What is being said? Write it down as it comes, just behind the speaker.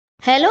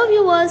Hello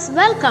viewers,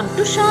 welcome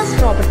to SHAS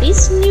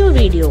Properties new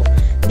video.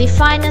 The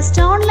finest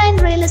online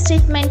real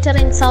estate mentor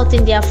in South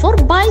India for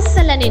buy,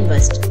 sell and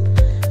invest.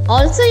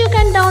 Also you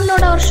can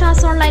download our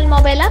SHAS online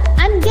mobile app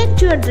and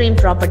get your dream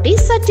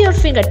properties at your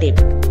fingertip.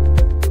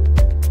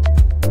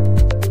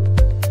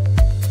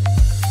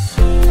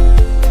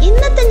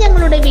 ഇന്നത്തെ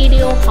ഞങ്ങളുടെ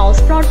video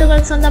house പ്ലോട്ടുകൾ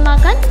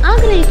സ്വന്തമാക്കാൻ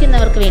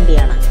ആഗ്രഹിക്കുന്നവർക്ക്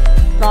വേണ്ടിയാണ്.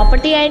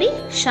 Property ID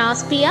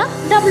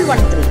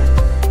SHAS-PR-113.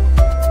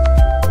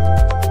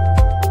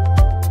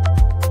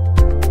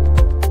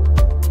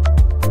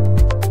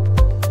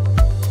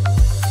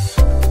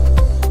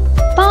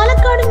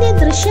 പാലക്കാടിന്റെ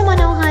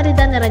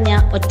ദൃശ്യമനോഹാരിത നിറഞ്ഞ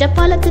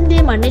ഒറ്റപ്പാലത്തിന്റെ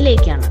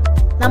മണ്ണിലേക്കാണ്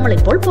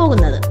നമ്മളിപ്പോൾ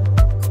പോകുന്നത്.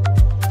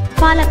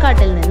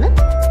 പാലക്കാട്ടിൽ നിന്ന്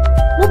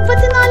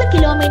 34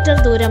 കിലോമീറ്റർ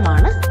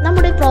ദൂരമാണ്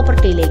നമ്മുടെ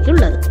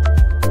പ്രോപ്പർട്ടിയിലേക്കുള്ളത്.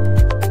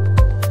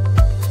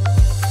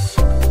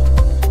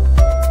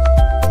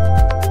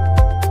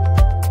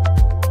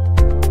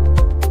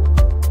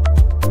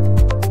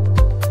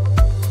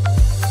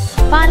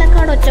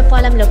 പാലക്കാട്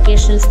ഒറ്റപ്പാലം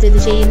ലൊക്കേഷനിൽ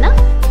സ്ഥിതി ചെയ്യുന്ന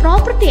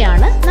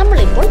പ്രോപ്പർട്ടിയാണ്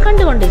നമ്മളിപ്പോൾ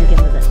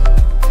കണ്ടുകൊണ്ടിരിക്കുന്നത്.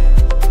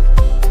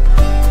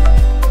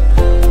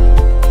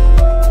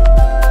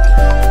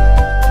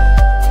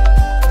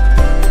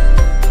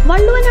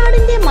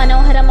 വള്ളുവനാടിന്റെ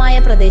മനോഹരമായ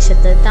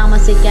പ്രദേശത്ത്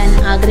താമസിക്കാൻ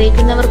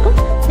ആഗ്രഹിക്കുന്നവർക്കും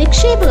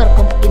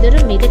നിക്ഷേപകർക്കും ഇതൊരു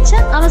മികച്ച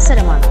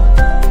അവസരമാണ്.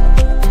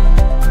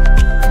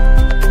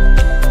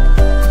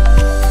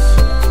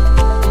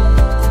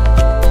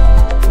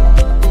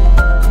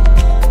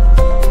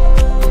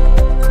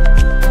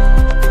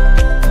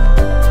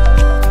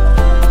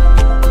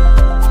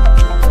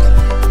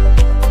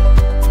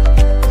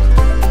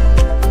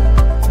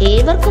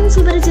 ഏവർക്കും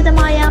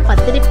സുപരിചിതമായ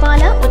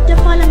പത്തിരിപ്പാല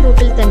ഒറ്റപ്പാലം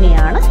റൂട്ടിൽ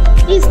തന്നെയാണ്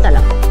ഈ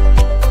സ്ഥലം.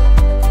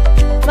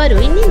 വരൂ,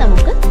 ഇനി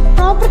നമുക്ക്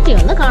പ്രോപ്പർട്ടി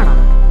ഒന്ന് കാണാം.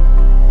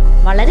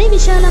 വളരെ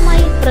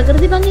വിശാലമായി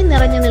പ്രകൃതി ഭംഗി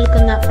നിറഞ്ഞു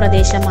നിൽക്കുന്ന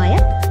പ്രദേശമായ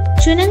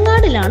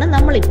ചുനങ്ങാടിലാണ്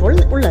നമ്മളിപ്പോൾ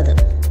ഉള്ളത്.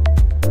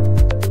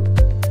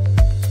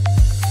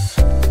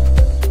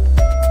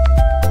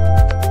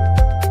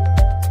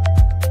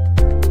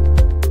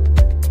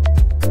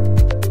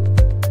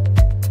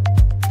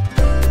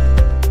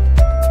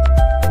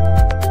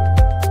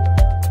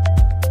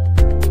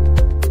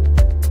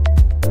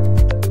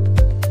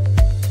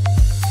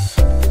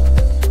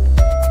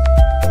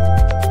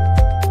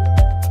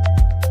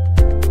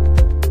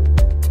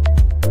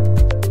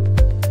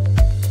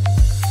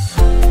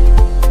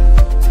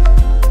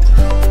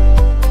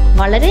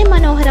 വളരെ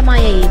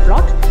മനോഹരമായ ഈ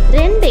പ്ലോട്ട്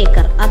 2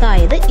 ഏക്കർ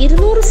അതായത്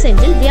 200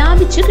 സെന്റിൽ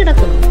വ്യാപിച്ചു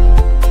കിടക്കുന്നു.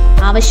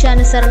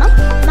 ആവശ്യാനുസരണം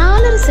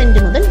 4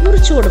 സെന്റ് മുതൽ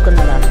മുറിച്ചു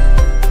കൊടുക്കുന്നതാണ്.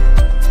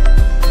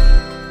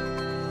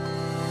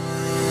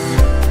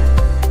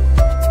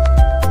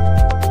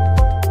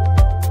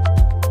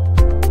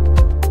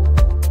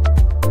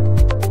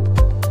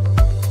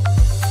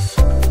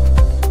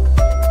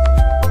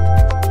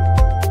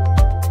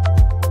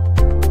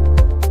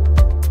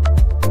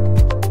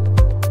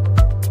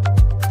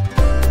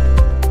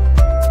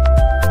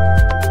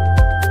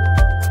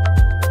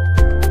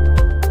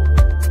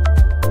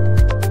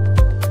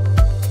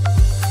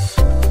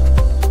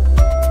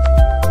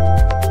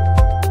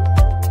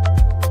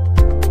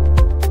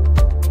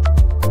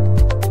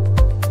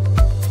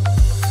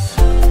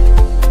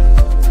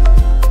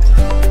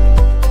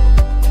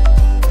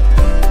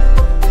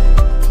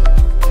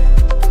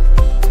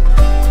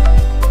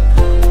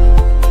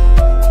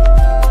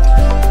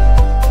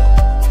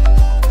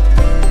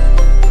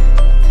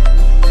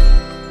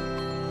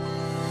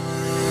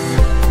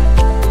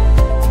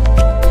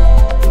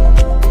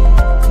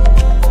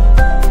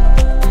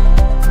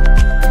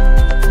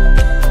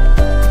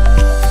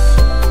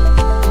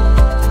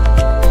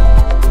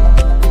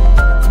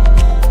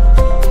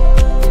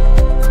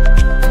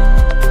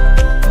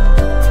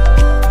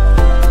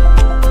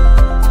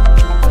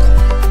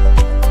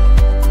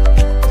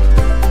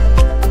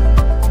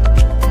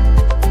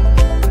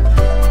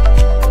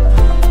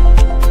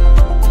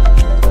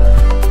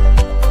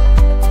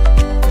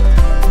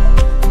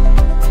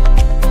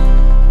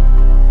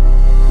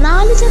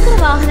 ചക്ര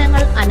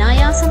വാഹനങ്ങൾ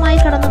അനായാസമായി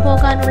കടന്നു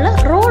പോകാനുള്ള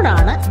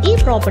റോഡാണ് ഈ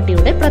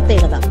പ്രോപ്പർട്ടിയുടെ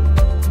പ്രത്യേകത.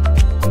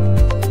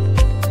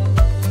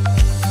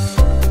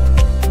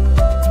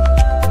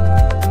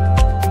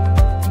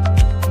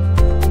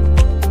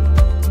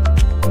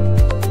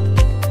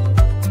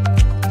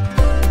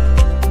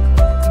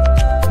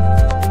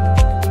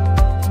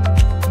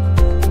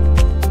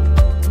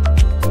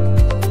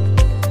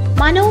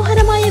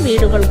 മനോഹരമായ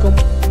വീടുകൾക്കും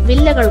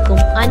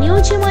വില്ലകൾക്കും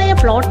അനുയോജ്യമായ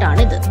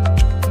പ്ലോട്ടാണിത്.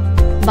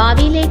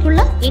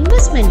 ഭാവിയിലേക്കുള്ള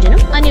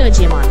ഇൻവെസ്റ്റ്മെന്റിനും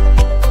അനുയോജ്യമാണ്.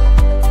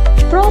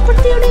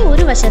 പ്രോപ്പർട്ടിയുടെ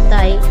ഒരു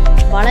വശത്തായി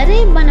വളരെ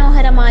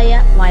മനോഹരമായ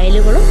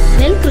വയലുകളും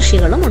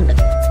നെൽകൃഷികളും ഉണ്ട്.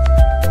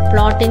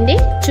 പ്ലോട്ടിന്റെ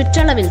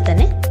ചുറ്റളവിൽ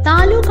തന്നെ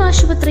താലൂക്ക്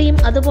ആശുപത്രിയും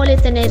അതുപോലെ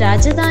തന്നെ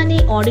രാജധാനി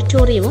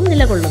ഓഡിറ്റോറിയവും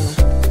നിലകൊള്ളുന്നു.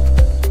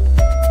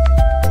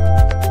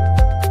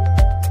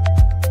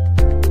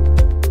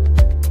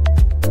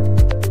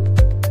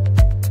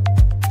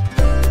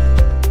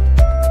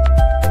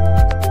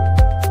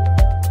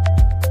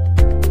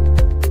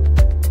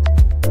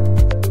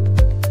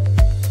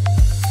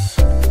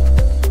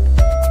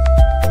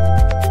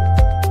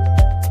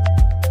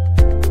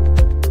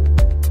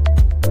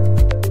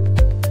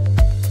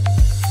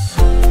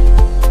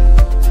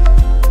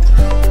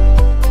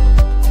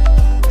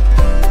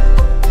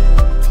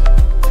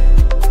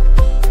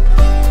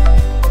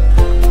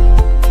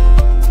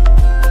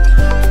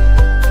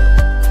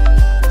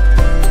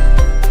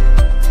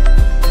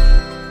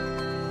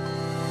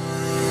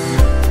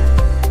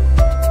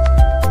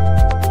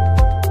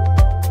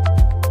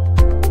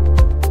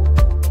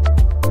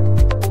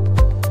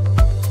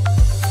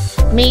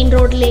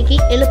 റോഡിലേക്ക്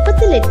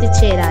എളുപ്പത്തിൽ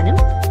എത്തിച്ചേരാനും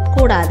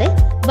കൂടാതെ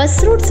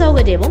ബസ് റൂട്ട്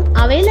സൗകര്യവും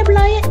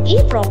അവൈലബിളായ ഈ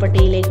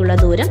പ്രോപ്പർട്ടിയിലേക്കുള്ള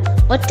ദൂരം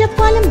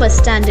ഒറ്റപ്പാലം ബസ്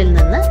സ്റ്റാൻഡിൽ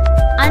നിന്ന്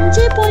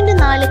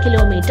 5.4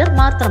 കിലോമീറ്റർ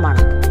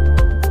മാത്രമാണ്.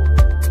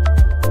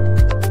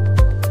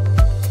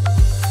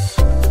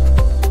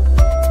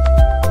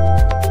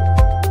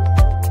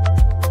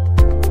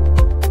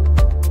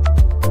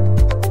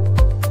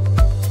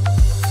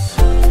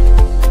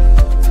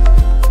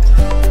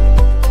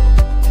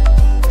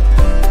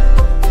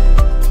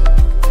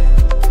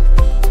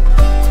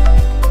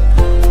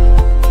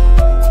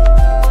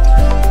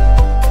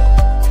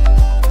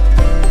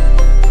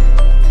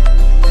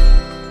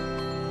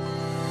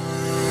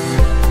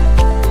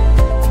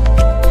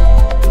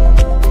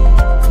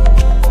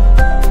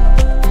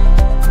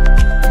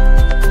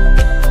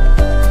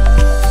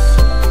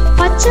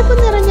 പച്ചപ്പ്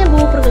നിറഞ്ഞ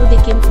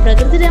ഭൂപ്രകൃതിക്കും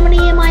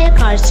പ്രകൃതിരമണീയമായ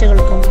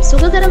കാഴ്ചകൾക്കും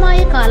സുഖകരമായ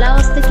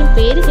കാലാവസ്ഥയ്ക്കും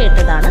പേര്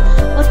കേട്ടതാണ്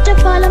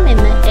ഒറ്റപ്പാലം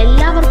എന്ന്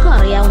എല്ലാവർക്കും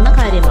അറിയാവുന്ന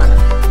കാര്യമാണ്.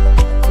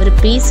 ഒരു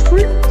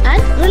പീസ്ഫുൾ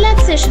ആൻഡ്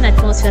റിലാക്സേഷൻ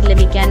അറ്റ്മോസ്ഫിയർ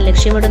ലഭിക്കാൻ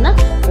ലക്ഷ്യമിടുന്ന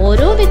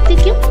ഓരോ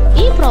വ്യക്തിക്കും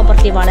ഈ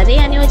പ്രോപ്പർട്ടി വളരെ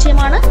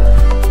അനുയോജ്യമാണ്.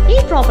 ഈ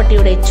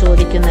പ്രോപ്പർട്ടിയുടെ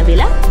ചോദിക്കുന്ന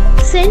വില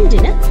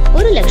സെന്റിന്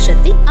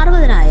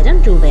 1,60,000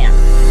 രൂപയാണ്.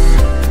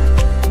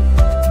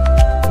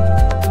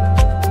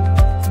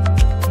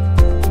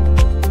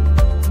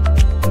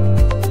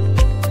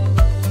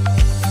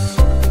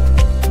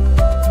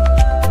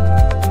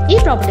 ഈ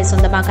പ്രോപ്പർട്ടി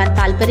സ്വന്തമാക്കാൻ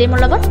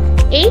താല്പര്യമുള്ളവർ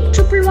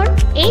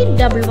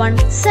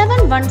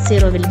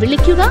 8111811710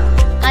 വിളിക്കുക,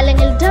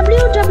 അല്ലെങ്കിൽ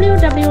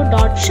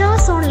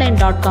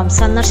www.shasonline.com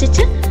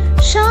സന്ദർശിച്ച്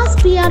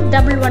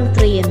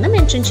SHAS-PR-113 എന്ന്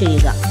മെൻഷൻ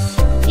ചെയ്യുക.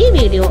 ഈ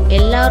വീഡിയോ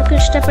എല്ലാവർക്കും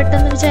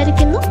ഇഷ്ടപ്പെട്ടെന്ന്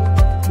വിചാരിക്കുന്നു.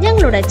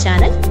 ഞങ്ങളുടെ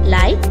channel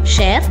like,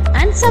 share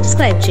and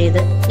subscribe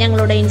ചെയ്ത്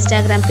ഞങ്ങളുടെ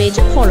ഇൻസ്റ്റാഗ്രാം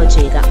പേജ് ഫോളോ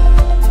ചെയ്യുക.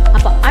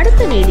 അപ്പോൾ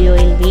അടുത്ത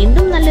വീഡിയോയിൽ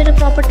വീണ്ടും നല്ലൊരു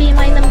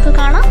പ്രോപ്പർട്ടിയുമായി നമുക്ക്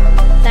കാണാം.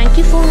 Thank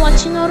you for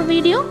watching our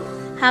video.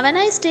 Have a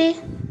nice day.